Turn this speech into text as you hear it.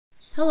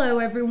Hello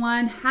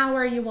everyone, how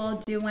are you all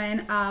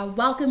doing?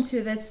 Welcome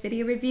to this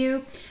video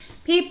review.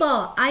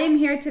 People, I am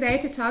here today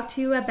to talk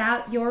to you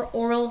about your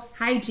oral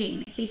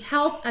hygiene, the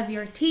health of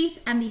your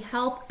teeth and the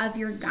health of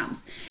your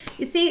gums.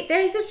 You see,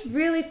 there's this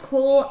really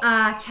cool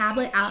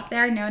tablet out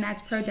there known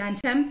as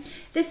ProDentim.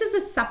 This is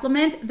a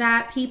supplement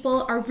that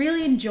people are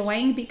really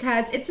enjoying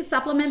because it's a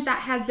supplement that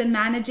has been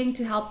managing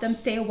to help them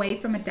stay away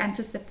from a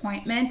dentist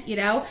appointment,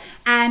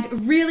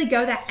 and really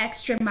go that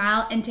extra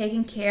mile in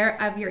taking care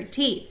of your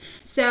teeth.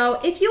 So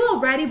if you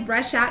already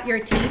brush out your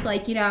teeth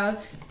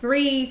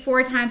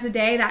 3-4 times a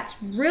day,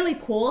 that's really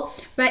cool.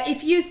 But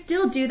if you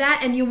still do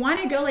that and you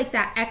want to go like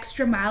that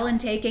extra mile in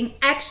taking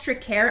extra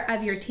care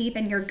of your teeth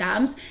and your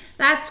gums,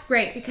 that's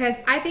great because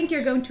I think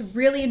you're going to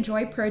really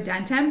enjoy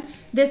ProDentim.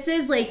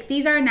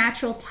 These are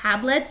natural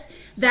tablets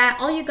that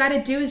all you got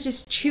to do is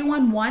just chew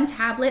on one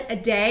tablet a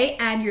day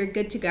and you're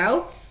good to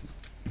go.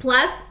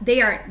 Plus,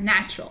 they are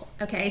natural.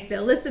 Okay,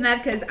 so listen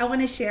up because I want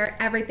to share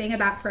everything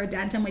about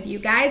ProDentim with you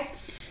guys.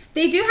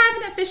 They do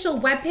have an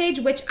official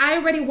webpage, which I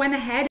already went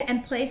ahead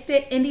and placed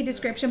it in the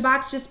description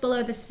box just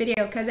below this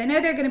video because I know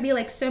there are going to be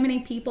so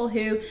many people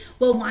who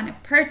will want to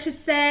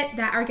purchase it,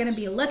 that are going to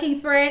be looking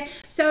for it.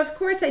 So of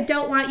course, I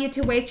don't want you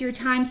to waste your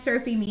time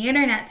surfing the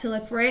internet to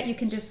look for it. You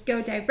can just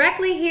go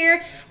directly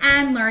here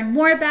and learn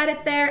more about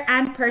it there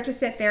and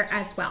purchase it there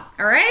as well.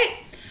 All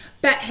right?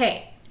 But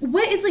hey,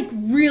 what is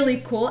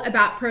really cool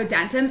about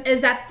ProDentim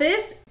is that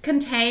this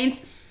contains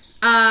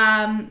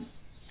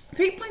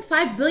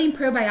 3.5 billion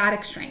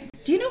probiotic strains.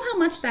 Do you know how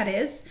much that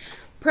is?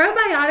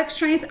 Probiotic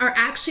strains are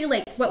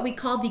actually what we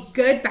call the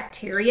good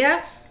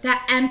bacteria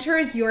that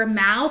enters your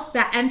mouth,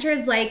 that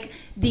enters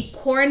the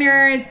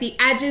corners, the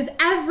edges,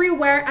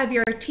 everywhere of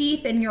your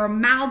teeth and your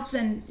mouths,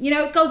 and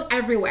it goes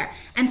everywhere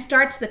and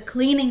starts the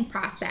cleaning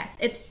process.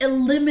 It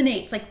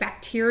eliminates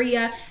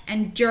bacteria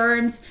and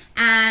germs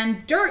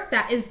and dirt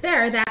that is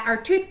there that our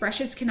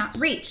toothbrushes cannot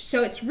reach.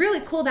 So it's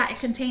really cool that it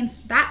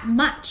contains that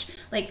much.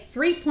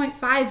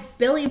 3.5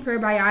 billion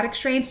probiotic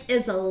strains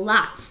is a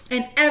lot,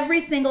 and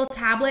every single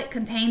tablet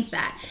contains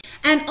that.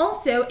 And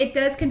also it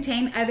does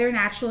contain other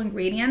natural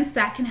ingredients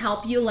that can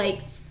help you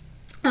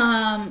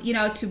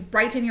to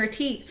brighten your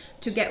teeth,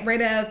 to get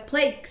rid of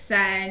plaques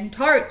and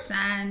tarts,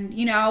 and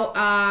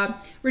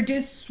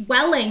reduce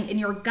swelling in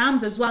your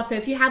gums as well. So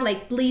if you have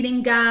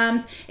bleeding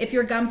gums, if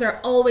your gums are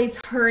always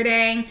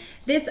hurting,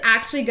 this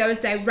actually goes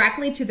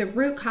directly to the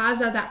root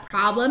cause of that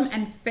problem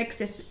and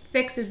fixes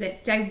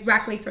it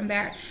directly from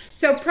there.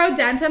 So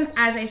ProDentim,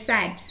 as I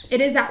said,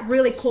 it is that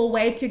really cool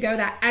way to go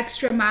that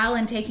extra mile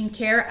in taking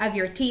care of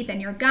your teeth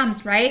and your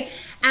gums, right?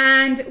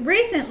 And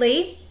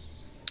recently,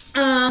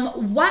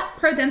 what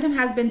ProDentim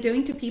has been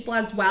doing to people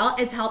as well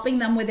is helping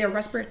them with their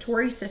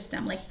respiratory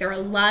system, their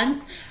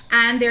lungs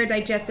and their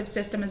digestive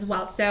system as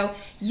well. So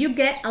you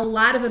get a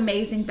lot of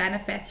amazing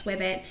benefits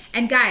with it.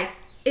 And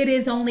guys, it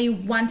is only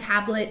one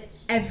tablet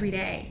every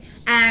day.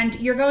 And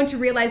you're going to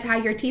realize how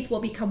your teeth will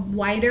become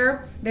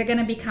whiter, they're going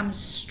to become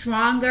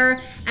stronger,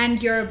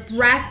 and your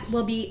breath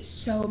will be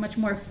so much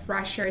more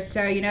fresher.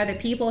 So, the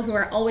people who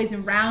are always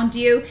around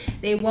you,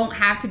 they won't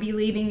have to be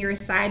leaving your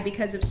side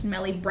because of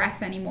smelly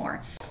breath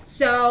anymore.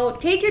 So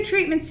take your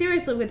treatment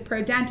seriously with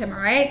ProDentim,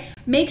 all right?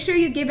 Make sure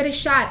you give it a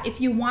shot if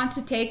you want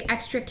to take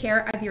extra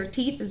care of your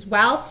teeth as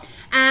well.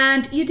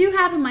 And you do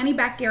have a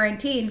money-back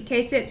guarantee in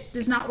case it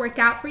does not work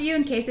out for you,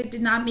 in case it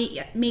did not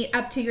meet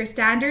up to your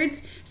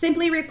standards.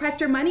 Simply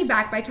request your money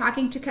back by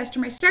talking to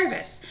customer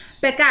service.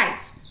 But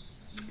guys,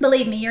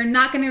 believe me, you're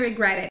not going to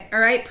regret it, all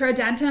right?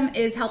 ProDentim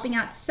is helping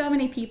out so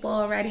many people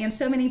already, and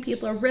so many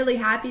people are really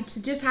happy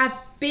to just have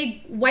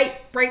big,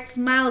 white, bright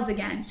smiles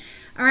again,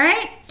 all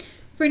right?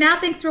 For now,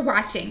 thanks for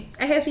watching.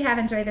 I hope you have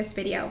enjoyed this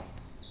video.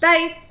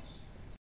 Bye!